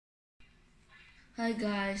Hi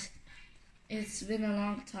guys, it's been a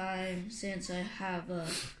long time since I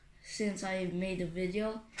made a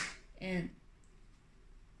video, and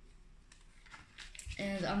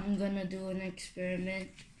I'm gonna do an experiment,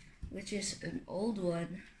 which is an old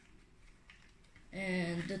one.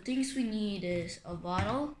 And the things we need is a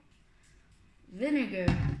bottle,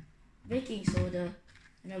 vinegar, baking soda,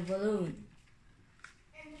 and a balloon.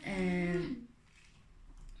 And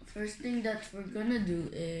first thing that we're gonna do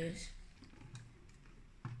is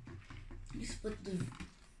just put the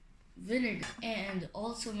vinegar and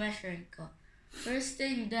also measuring cup. First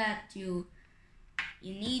thing that you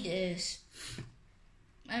need is,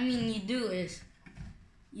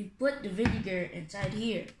 you put the vinegar inside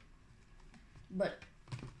here. But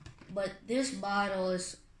this bottle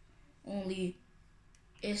is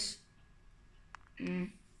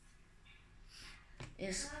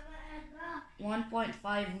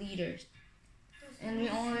 1.5 liters, and we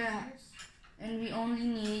only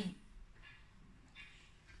need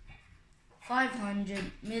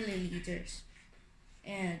 500 milliliters.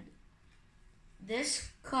 And this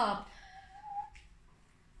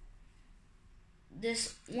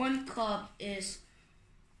one cup is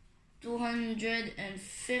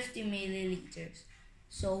 250 milliliters.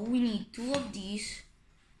 So we need two of these,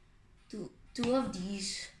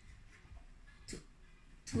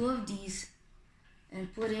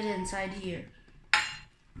 and put it inside here.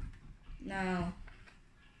 Now,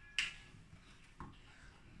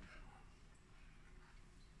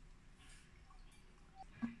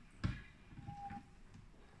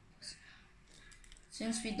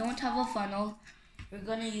 since we don't have a funnel, we're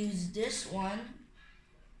gonna use this one,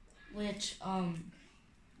 which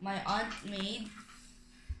my aunt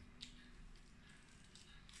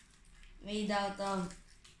made out of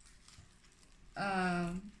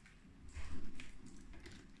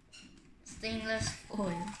stainless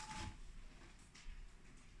foil.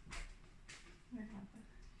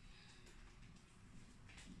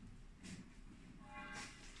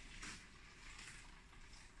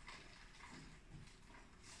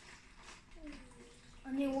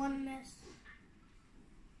 Only one mess.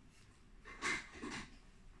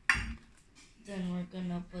 Then we're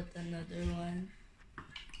gonna put another one.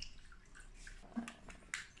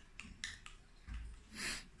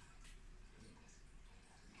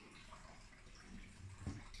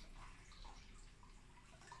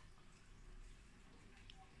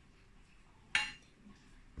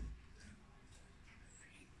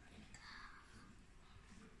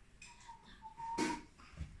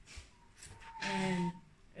 And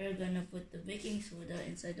we're gonna put the baking soda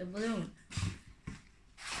inside the balloon.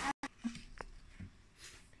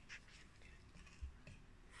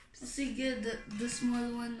 Sige, the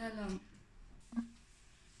small one na lang.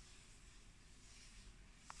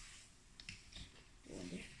 Go in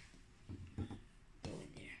there. Go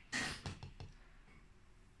in there.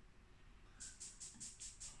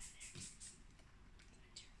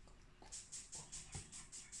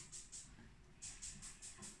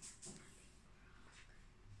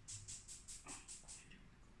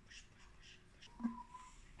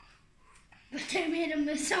 But I made a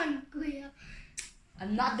mess on Kuya.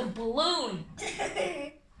 I'm not the balloon!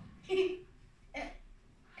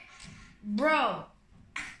 Bro!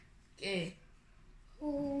 Okay.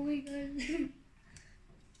 Oh my god.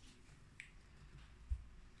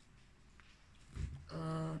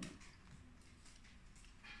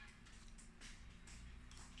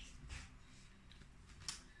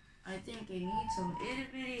 I think I need some itty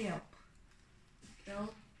bitty help.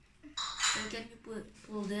 Kel, can you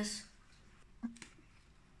pull this?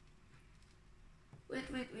 Wait.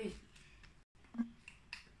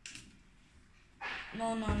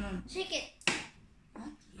 No. Shake it.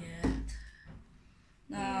 Not yet.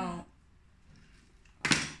 Now.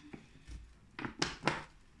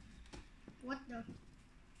 What the?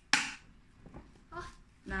 Oh,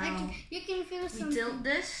 Now. you can feel We something. tilt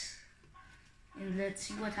this. And let's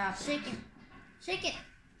see what happens. Shake it.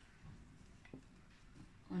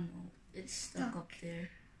 Oh no. It's stuck up there.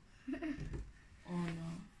 Oh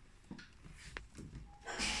no.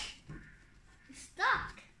 It's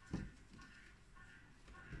stuck.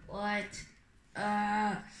 What?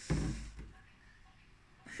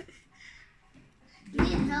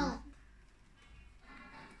 Need help.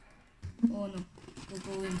 Oh no.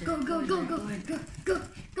 Go in there. Go.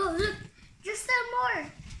 Look. There's still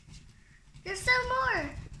more.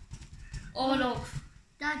 Oh no.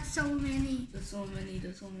 That's so many. There's so many.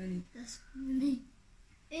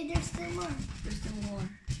 Hey, there's still more. There's still more.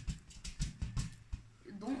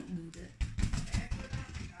 Don't do that.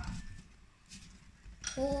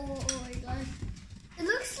 Oh my god. It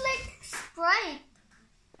looks like Sprite.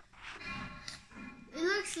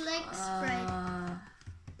 like Sprite.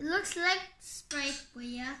 It looks like Sprite,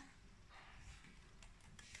 Kuya.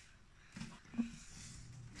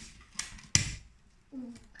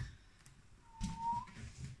 Ooh.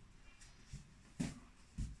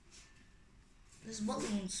 This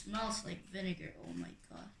balloon smells like vinegar. Oh my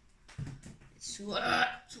god. It's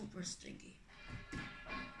super stinky.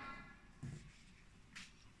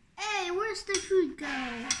 Hey, where's the food go?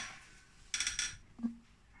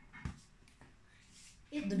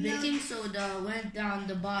 The baking soda went down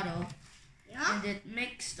the bottle, Yeah? and it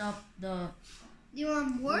mixed up Do you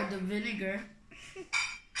want more? with the vinegar.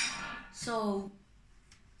 So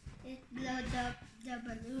It blowed up the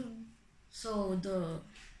balloon. so the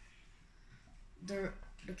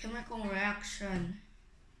chemical reaction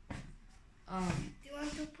Do you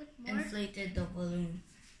want to put more? inflated the balloon.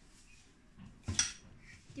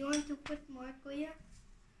 Do you want to put more, Kuya?